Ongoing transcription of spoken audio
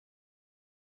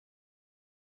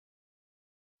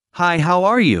Hi, how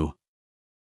are you?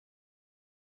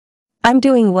 I'm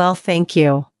doing well, thank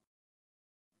you.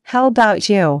 How about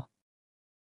you?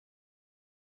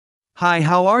 Hi,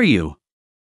 how are you?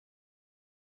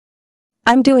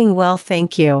 I'm doing well,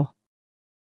 thank you.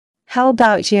 How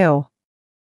about you?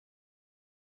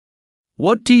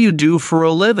 What do you do for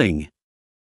a living?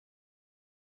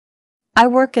 I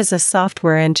work as a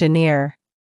software engineer.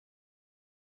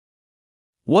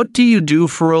 What do you do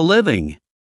for a living?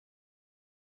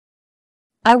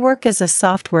 I work as a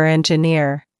software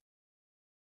engineer.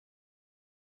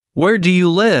 Where do you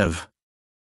live?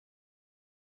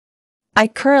 I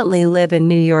currently live in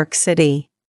New York City.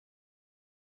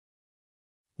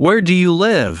 Where do you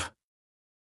live?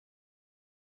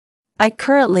 I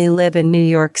currently live in New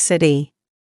York City.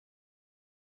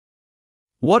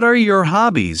 What are your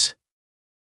hobbies?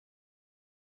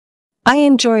 I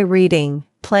enjoy reading,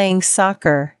 playing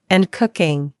soccer, and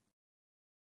cooking.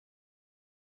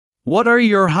 What are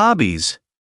your hobbies?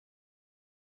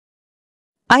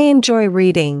 I enjoy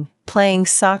reading, playing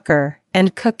soccer,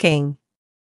 and cooking.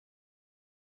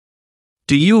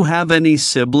 Do you have any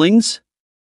siblings?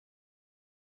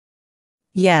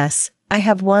 Yes, I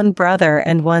have one brother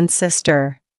and one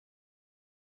sister.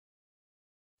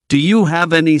 Do you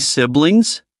have any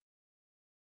siblings?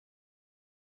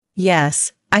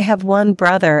 Yes, I have one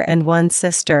brother and one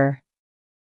sister.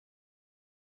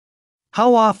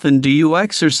 How often do you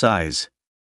exercise?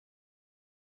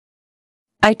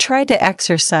 I try to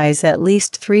exercise at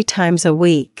least 3 times a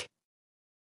week.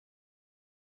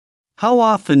 How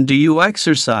often do you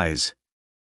exercise?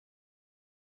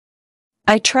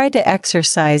 I try to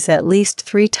exercise at least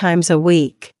 3 times a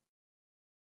week.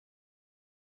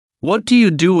 What do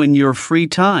you do in your free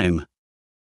time?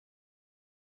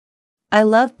 I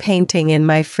love painting in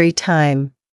my free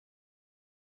time.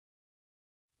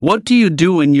 What do you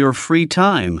do in your free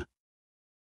time?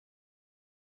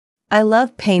 I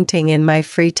love painting in my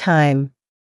free time.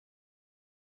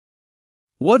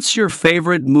 What's your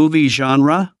favorite movie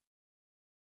genre?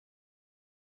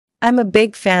 I'm a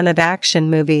big fan of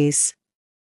action movies.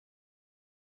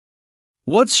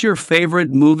 What's your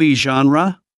favorite movie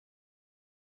genre?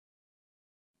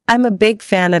 I'm a big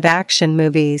fan of action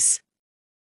movies.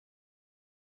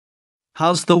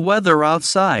 How's the weather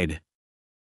outside?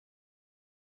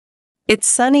 It's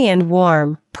sunny and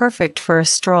warm, perfect for a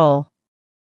stroll.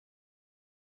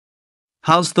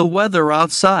 How's the weather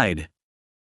outside?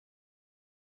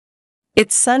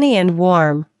 It's sunny and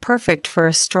warm, perfect for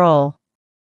a stroll.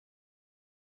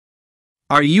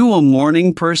 Are you a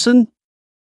morning person?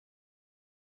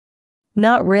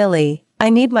 Not really, I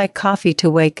need my coffee to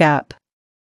wake up.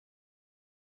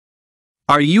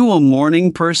 Are you a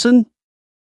morning person?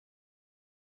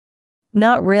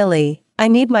 Not really, I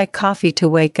need my coffee to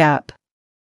wake up.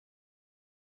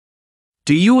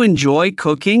 Do you enjoy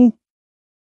cooking?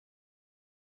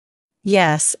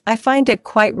 Yes, I find it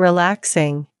quite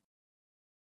relaxing.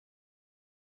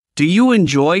 Do you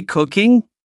enjoy cooking?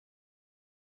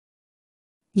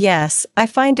 Yes, I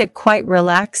find it quite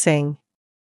relaxing.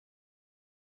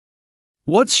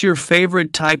 What's your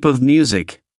favorite type of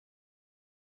music?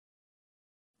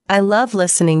 I love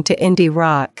listening to indie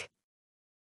rock.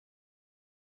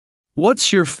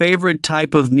 What's your favorite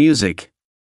type of music?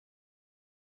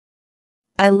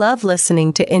 I love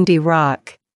listening to indie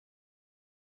rock.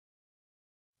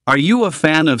 Are you a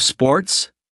fan of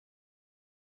sports?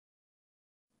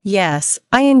 Yes,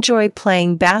 I enjoy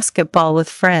playing basketball with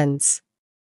friends.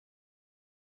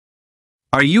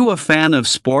 Are you a fan of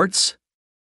sports?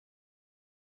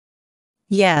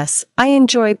 Yes, I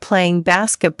enjoy playing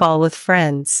basketball with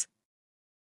friends.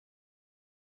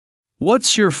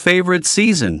 What's your favorite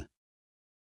season?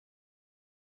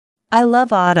 I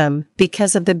love autumn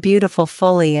because of the beautiful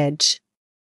foliage.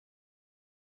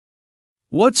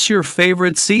 What's your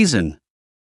favorite season?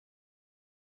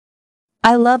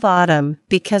 I love autumn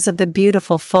because of the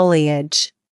beautiful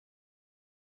foliage.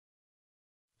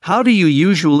 How do you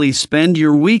usually spend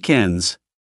your weekends?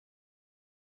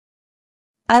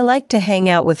 I like to hang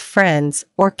out with friends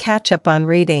or catch up on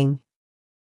reading.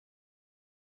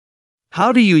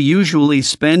 How do you usually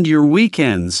spend your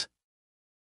weekends?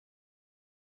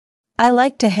 I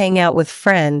like to hang out with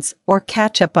friends or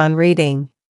catch up on reading.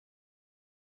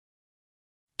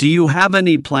 Do you have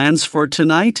any plans for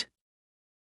tonight?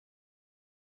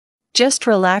 Just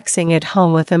relaxing at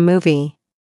home with a movie.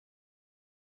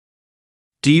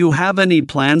 Do you have any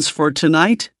plans for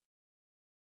tonight?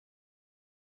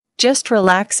 Just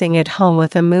relaxing at home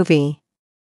with a movie.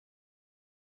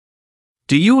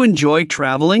 Do you enjoy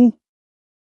traveling?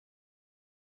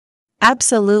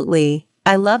 Absolutely,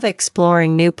 I love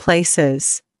exploring new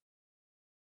places.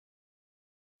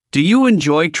 Do you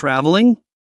enjoy traveling?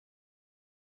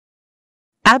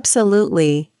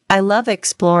 Absolutely, I love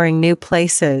exploring new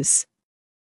places.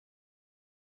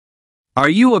 Are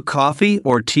you a coffee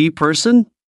or tea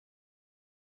person?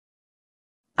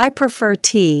 I prefer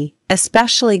tea,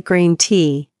 especially green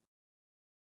tea.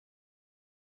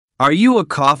 Are you a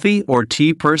coffee or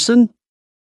tea person?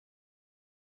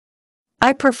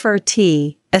 I prefer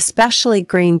tea, especially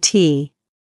green tea.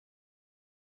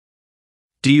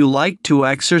 Do you like to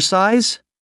exercise?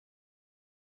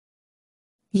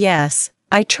 Yes,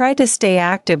 I try to stay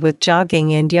active with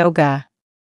jogging and yoga.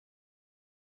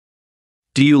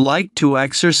 Do you like to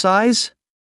exercise?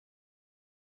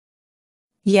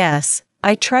 Yes,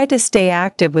 I try to stay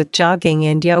active with jogging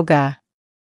and yoga.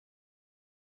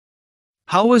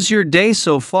 How was your day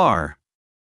so far?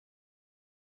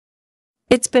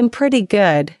 It's been pretty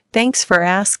good, thanks for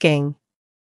asking.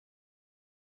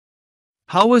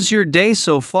 How was your day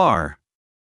so far?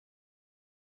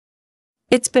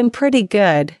 It's been pretty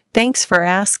good, thanks for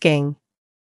asking.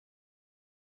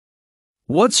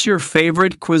 What's your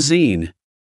favorite cuisine?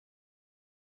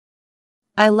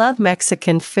 I love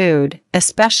Mexican food,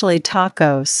 especially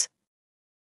tacos.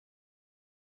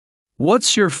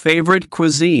 What's your favorite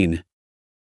cuisine?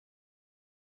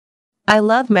 I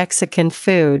love Mexican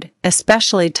food,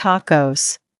 especially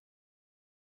tacos.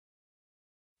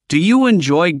 Do you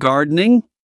enjoy gardening?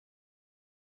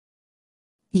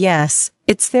 Yes,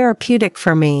 it's therapeutic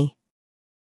for me.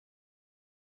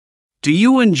 Do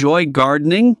you enjoy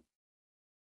gardening?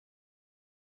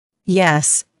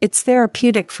 Yes, it's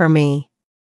therapeutic for me.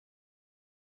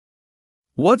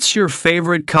 What's your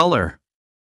favorite color?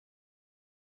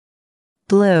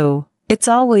 Blue. It's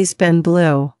always been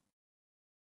blue.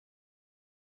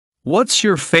 What's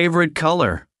your favorite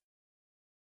color?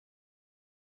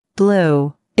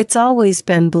 Blue. It's always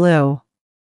been blue.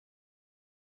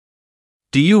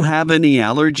 Do you have any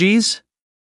allergies?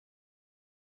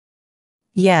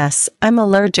 Yes, I'm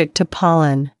allergic to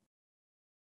pollen.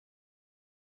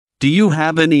 Do you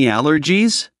have any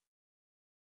allergies?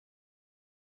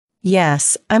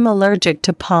 Yes, I'm allergic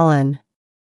to pollen.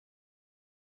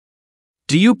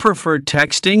 Do you prefer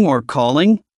texting or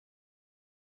calling?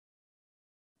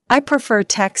 I prefer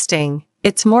texting,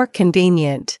 it's more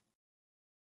convenient.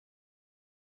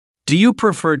 Do you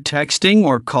prefer texting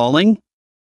or calling?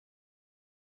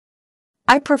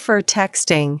 I prefer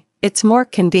texting, it's more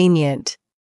convenient.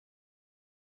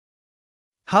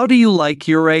 How do you like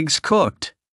your eggs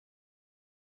cooked?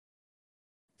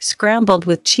 Scrambled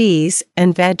with cheese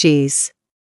and veggies.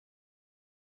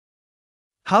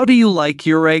 How do you like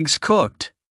your eggs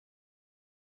cooked?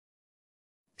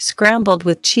 Scrambled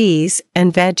with cheese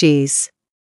and veggies.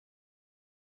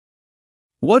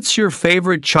 What's your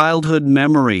favorite childhood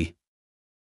memory?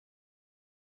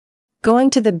 Going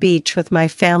to the beach with my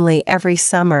family every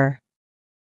summer.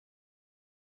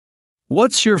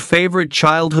 What's your favorite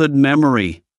childhood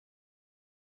memory?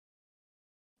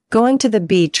 Going to the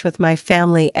beach with my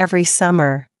family every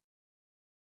summer.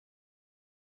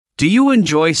 Do you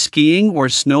enjoy skiing or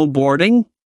snowboarding?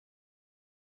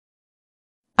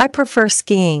 I prefer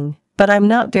skiing, but I'm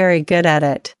not very good at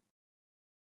it.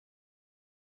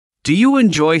 Do you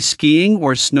enjoy skiing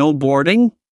or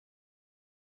snowboarding?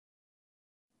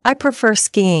 I prefer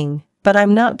skiing, but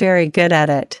I'm not very good at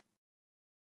it.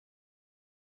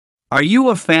 Are you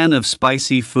a fan of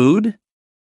spicy food?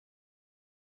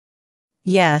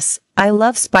 Yes, I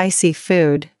love spicy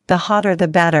food, the hotter the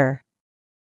better.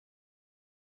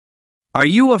 Are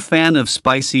you a fan of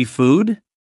spicy food?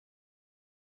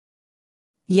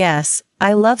 Yes,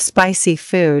 I love spicy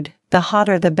food, the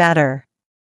hotter the better.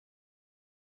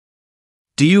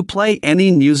 Do you play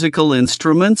any musical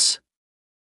instruments?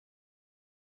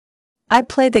 I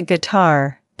play the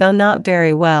guitar, though not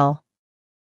very well.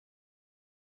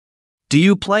 Do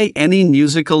you play any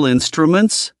musical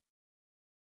instruments?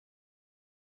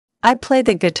 I play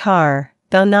the guitar,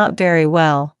 though not very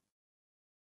well.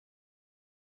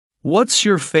 What's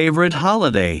your favorite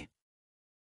holiday?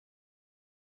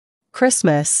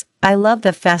 Christmas, I love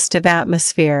the festive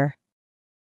atmosphere.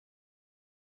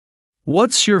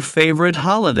 What's your favorite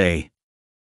holiday?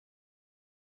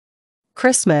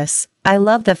 Christmas, I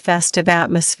love the festive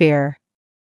atmosphere.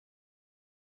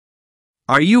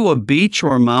 Are you a beach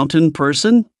or mountain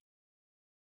person?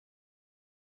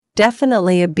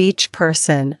 Definitely a beach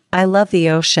person, I love the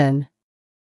ocean.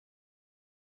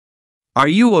 Are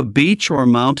you a beach or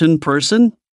mountain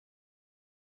person?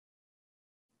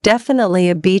 Definitely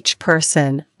a beach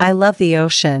person, I love the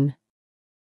ocean.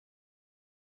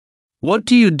 What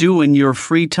do you do in your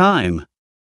free time?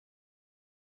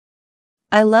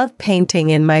 I love painting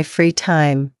in my free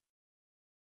time.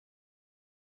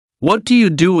 What do you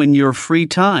do in your free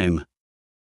time?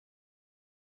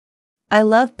 I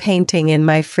love painting in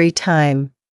my free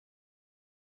time.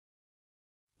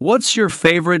 What's your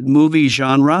favorite movie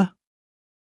genre?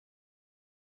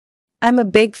 I'm a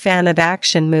big fan of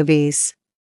action movies.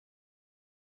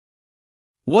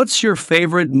 What's your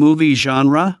favorite movie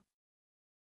genre?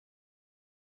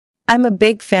 I'm a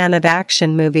big fan of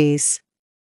action movies.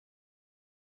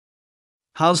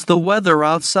 How's the weather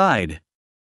outside?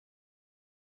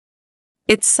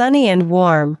 It's sunny and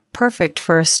warm, perfect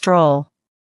for a stroll.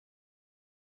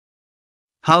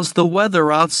 How's the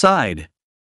weather outside?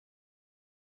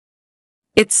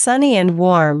 It's sunny and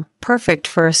warm, perfect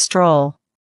for a stroll.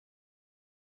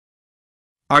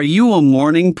 Are you a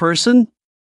morning person?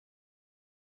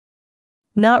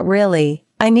 Not really,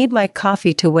 I need my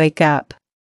coffee to wake up.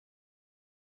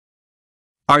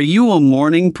 Are you a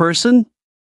morning person?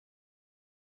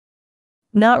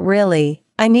 Not really,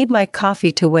 I need my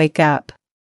coffee to wake up.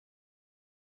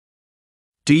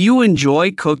 Do you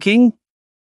enjoy cooking?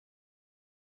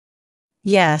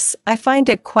 Yes, I find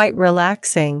it quite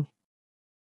relaxing.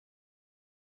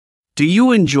 Do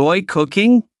you enjoy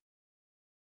cooking?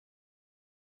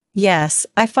 Yes,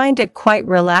 I find it quite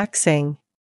relaxing.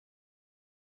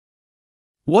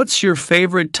 What's your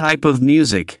favorite type of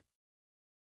music?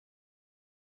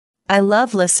 I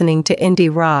love listening to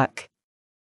indie rock.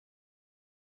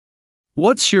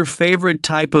 What's your favorite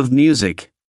type of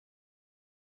music?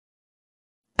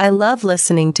 I love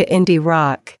listening to indie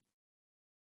rock.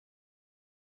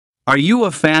 Are you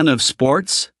a fan of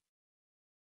sports?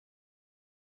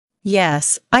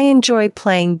 Yes, I enjoy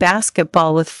playing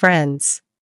basketball with friends.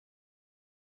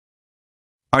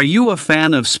 Are you a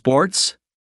fan of sports?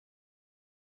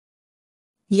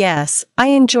 Yes, I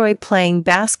enjoy playing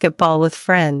basketball with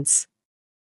friends.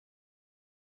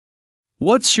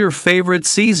 What's your favorite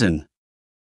season?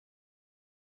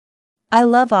 I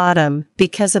love autumn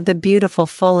because of the beautiful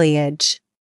foliage.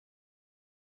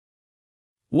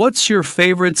 What's your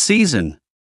favorite season?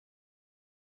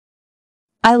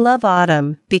 I love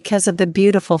autumn because of the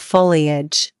beautiful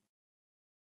foliage.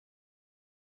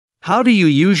 How do you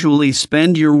usually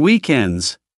spend your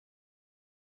weekends?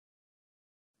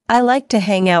 I like to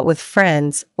hang out with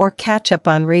friends or catch up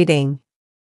on reading.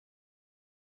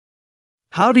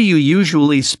 How do you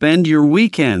usually spend your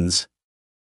weekends?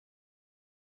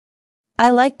 I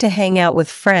like to hang out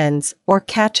with friends or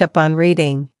catch up on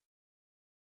reading.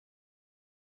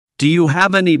 Do you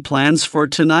have any plans for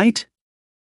tonight?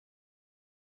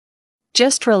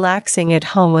 Just relaxing at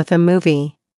home with a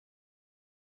movie.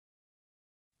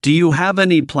 Do you have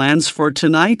any plans for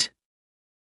tonight?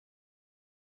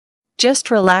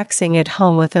 Just relaxing at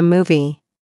home with a movie.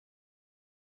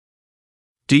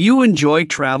 Do you enjoy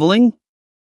traveling?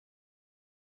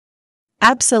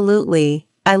 Absolutely,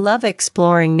 I love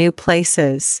exploring new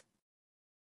places.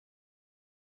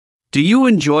 Do you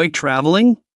enjoy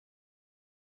traveling?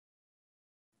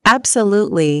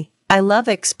 Absolutely, I love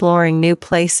exploring new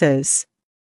places.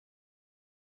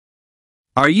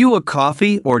 Are you a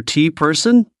coffee or tea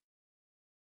person?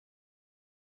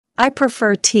 I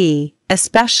prefer tea,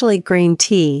 especially green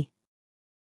tea.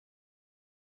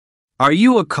 Are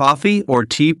you a coffee or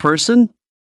tea person?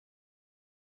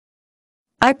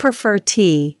 I prefer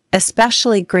tea,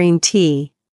 especially green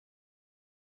tea.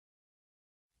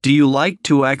 Do you like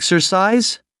to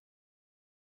exercise?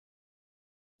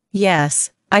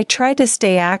 Yes, I try to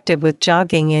stay active with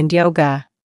jogging and yoga.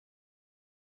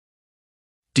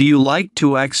 Do you like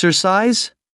to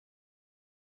exercise?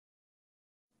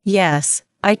 Yes,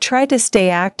 I try to stay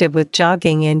active with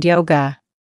jogging and yoga.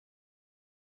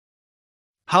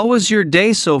 How was your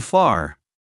day so far?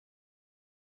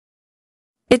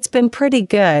 It's been pretty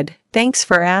good, thanks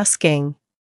for asking.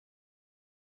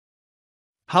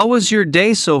 How was your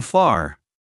day so far?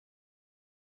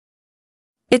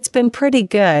 It's been pretty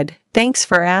good, thanks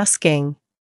for asking.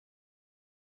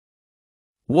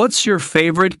 What's your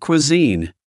favorite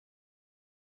cuisine?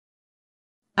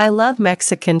 I love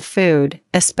Mexican food,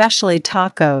 especially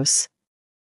tacos.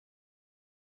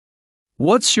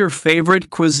 What's your favorite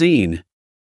cuisine?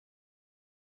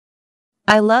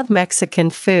 I love Mexican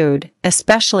food,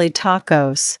 especially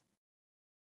tacos.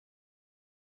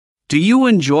 Do you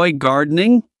enjoy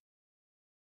gardening?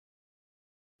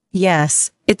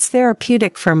 Yes, it's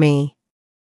therapeutic for me.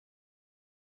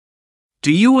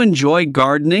 Do you enjoy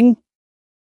gardening?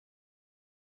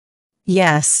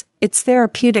 Yes, it's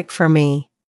therapeutic for me.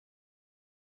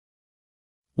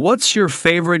 What's your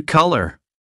favorite color?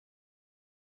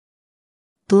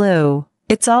 Blue.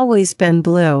 It's always been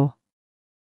blue.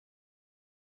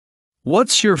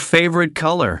 What's your favorite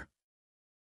color?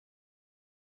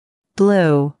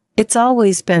 Blue. It's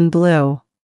always been blue.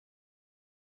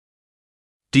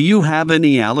 Do you have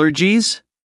any allergies?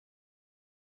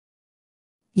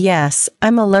 Yes,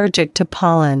 I'm allergic to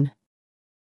pollen.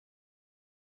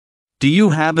 Do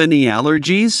you have any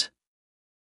allergies?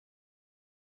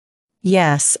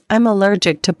 Yes, I'm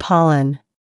allergic to pollen.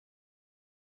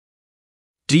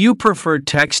 Do you prefer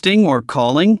texting or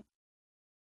calling?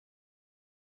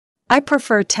 I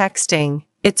prefer texting,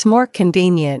 it's more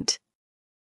convenient.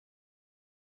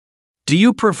 Do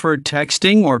you prefer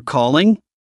texting or calling?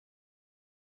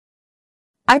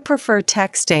 I prefer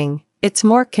texting, it's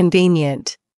more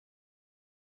convenient.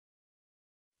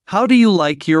 How do you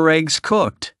like your eggs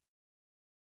cooked?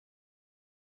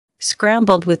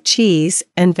 Scrambled with cheese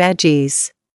and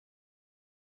veggies.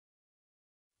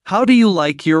 How do you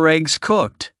like your eggs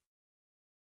cooked?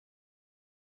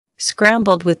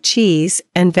 Scrambled with cheese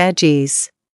and veggies.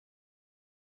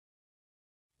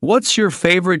 What's your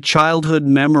favorite childhood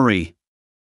memory?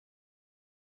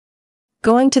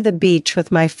 Going to the beach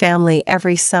with my family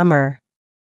every summer.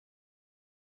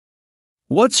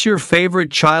 What's your favorite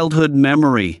childhood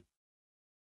memory?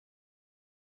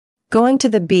 Going to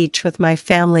the beach with my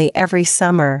family every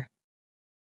summer.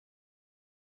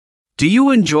 Do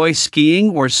you enjoy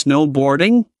skiing or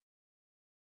snowboarding?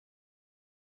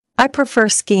 I prefer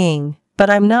skiing, but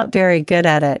I'm not very good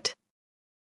at it.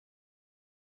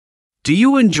 Do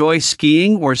you enjoy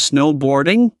skiing or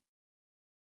snowboarding?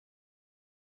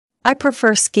 I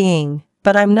prefer skiing,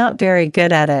 but I'm not very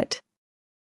good at it.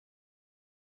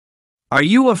 Are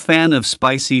you a fan of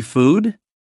spicy food?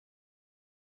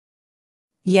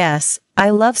 Yes, I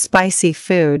love spicy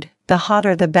food, the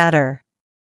hotter the better.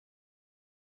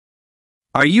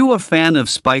 Are you a fan of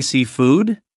spicy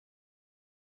food?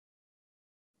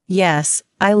 Yes,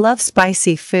 I love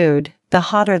spicy food, the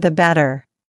hotter the better.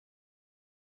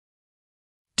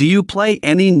 Do you play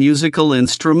any musical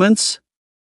instruments?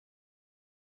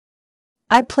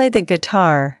 I play the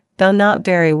guitar, though not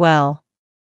very well.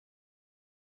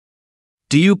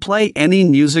 Do you play any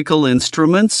musical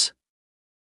instruments?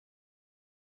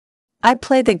 I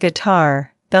play the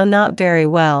guitar, though not very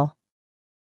well.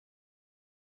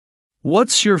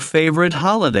 What's your favorite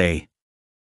holiday?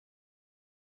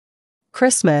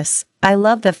 Christmas, I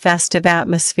love the festive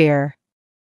atmosphere.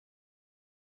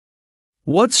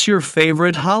 What's your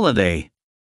favorite holiday?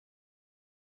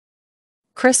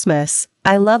 Christmas,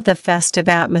 I love the festive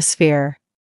atmosphere.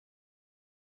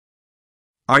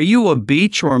 Are you a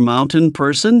beach or mountain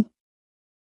person?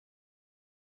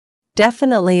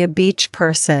 Definitely a beach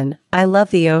person, I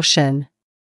love the ocean.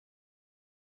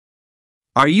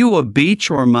 Are you a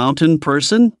beach or mountain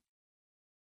person?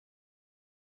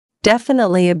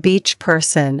 Definitely a beach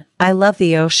person, I love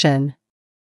the ocean.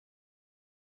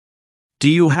 Do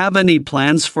you have any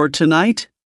plans for tonight?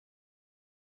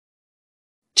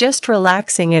 Just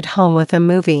relaxing at home with a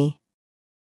movie.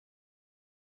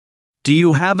 Do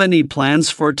you have any plans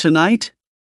for tonight?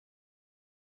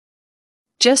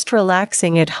 Just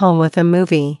relaxing at home with a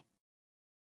movie.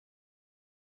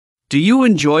 Do you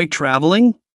enjoy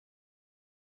traveling?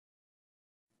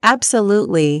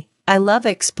 Absolutely, I love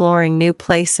exploring new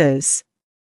places.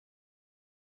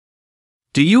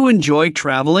 Do you enjoy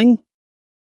traveling?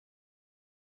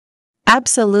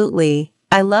 Absolutely,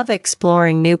 I love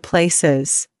exploring new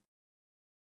places.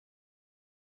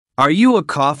 Are you a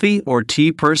coffee or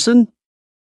tea person?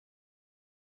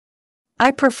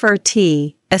 I prefer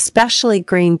tea, especially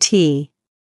green tea.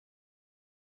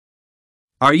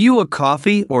 Are you a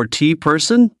coffee or tea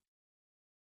person?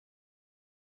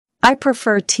 I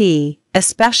prefer tea,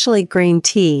 especially green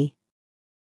tea.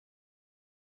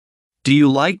 Do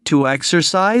you like to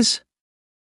exercise?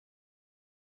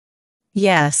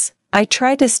 Yes, I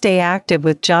try to stay active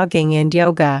with jogging and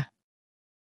yoga.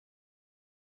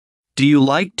 Do you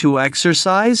like to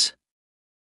exercise?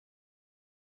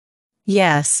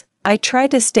 Yes, I try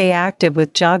to stay active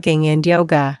with jogging and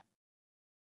yoga.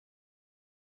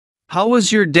 How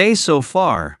was your day so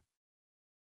far?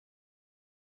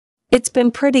 It's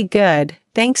been pretty good,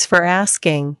 thanks for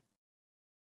asking.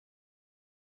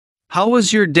 How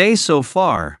was your day so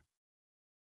far?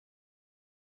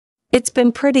 It's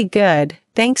been pretty good,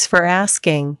 thanks for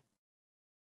asking.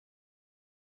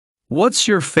 What's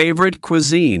your favorite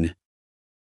cuisine?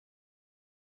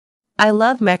 I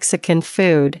love Mexican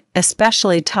food,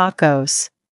 especially tacos.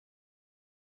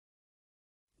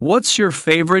 What's your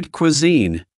favorite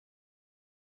cuisine?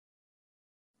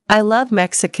 I love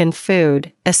Mexican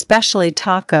food, especially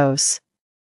tacos.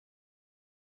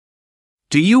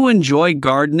 Do you enjoy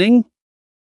gardening?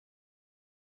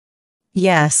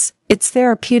 Yes, it's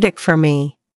therapeutic for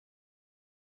me.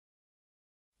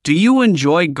 Do you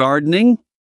enjoy gardening?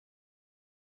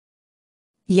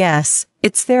 Yes,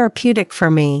 it's therapeutic for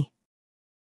me.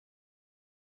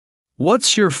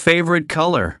 What's your favorite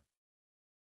color?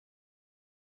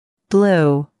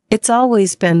 Blue. It's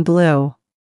always been blue.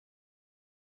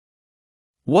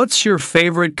 What's your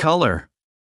favorite color?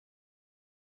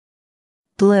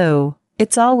 Blue.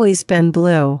 It's always been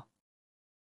blue.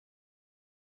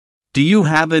 Do you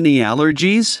have any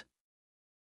allergies?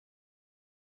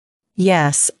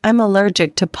 Yes, I'm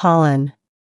allergic to pollen.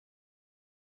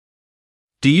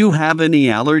 Do you have any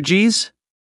allergies?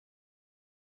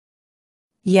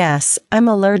 Yes, I'm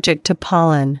allergic to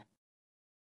pollen.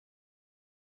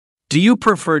 Do you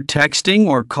prefer texting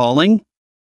or calling?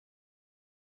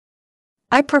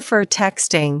 I prefer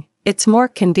texting. It's more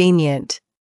convenient.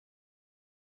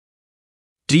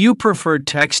 Do you prefer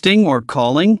texting or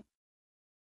calling?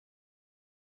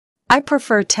 I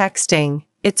prefer texting.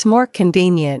 It's more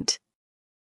convenient.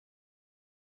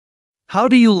 How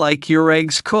do you like your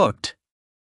eggs cooked?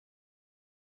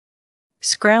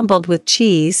 Scrambled with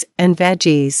cheese and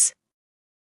veggies.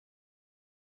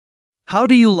 How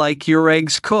do you like your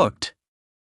eggs cooked?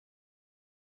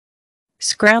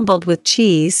 Scrambled with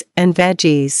cheese and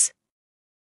veggies.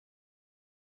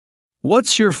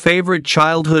 What's your favorite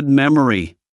childhood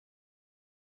memory?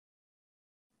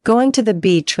 Going to the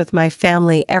beach with my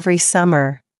family every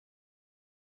summer.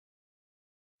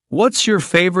 What's your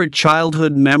favorite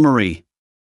childhood memory?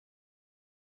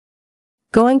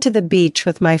 Going to the beach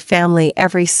with my family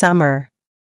every summer.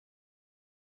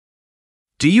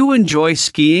 Do you enjoy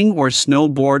skiing or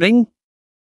snowboarding?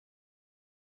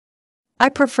 I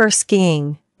prefer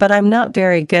skiing, but I'm not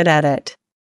very good at it.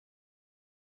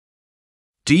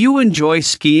 Do you enjoy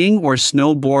skiing or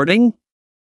snowboarding?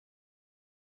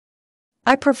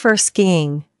 I prefer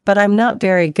skiing, but I'm not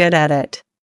very good at it.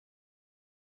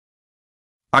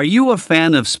 Are you a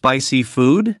fan of spicy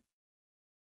food?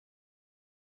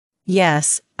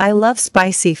 Yes, I love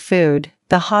spicy food,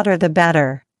 the hotter the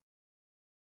better.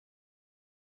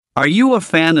 Are you a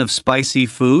fan of spicy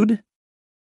food?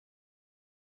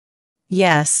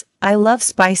 Yes, I love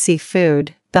spicy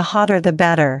food, the hotter the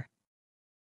better.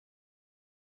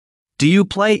 Do you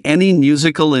play any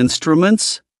musical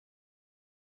instruments?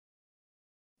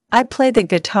 I play the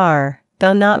guitar,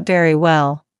 though not very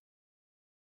well.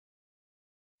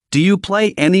 Do you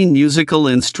play any musical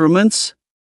instruments?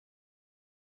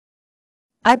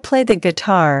 I play the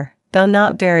guitar, though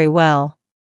not very well.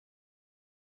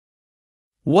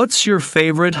 What's your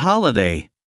favorite holiday?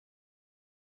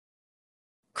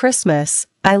 Christmas.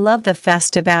 I love the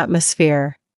festive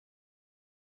atmosphere.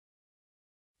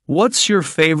 What's your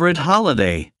favorite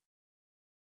holiday?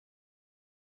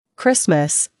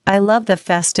 Christmas. I love the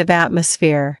festive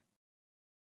atmosphere.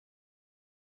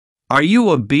 Are you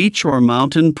a beach or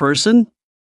mountain person?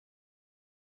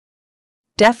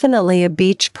 Definitely a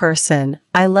beach person.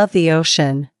 I love the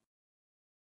ocean.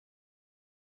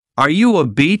 Are you a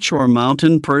beach or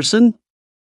mountain person?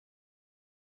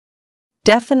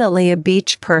 Definitely a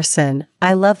beach person.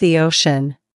 I love the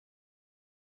ocean.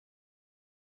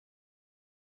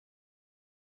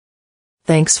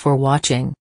 Thanks for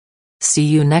watching. See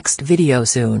you next video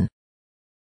soon.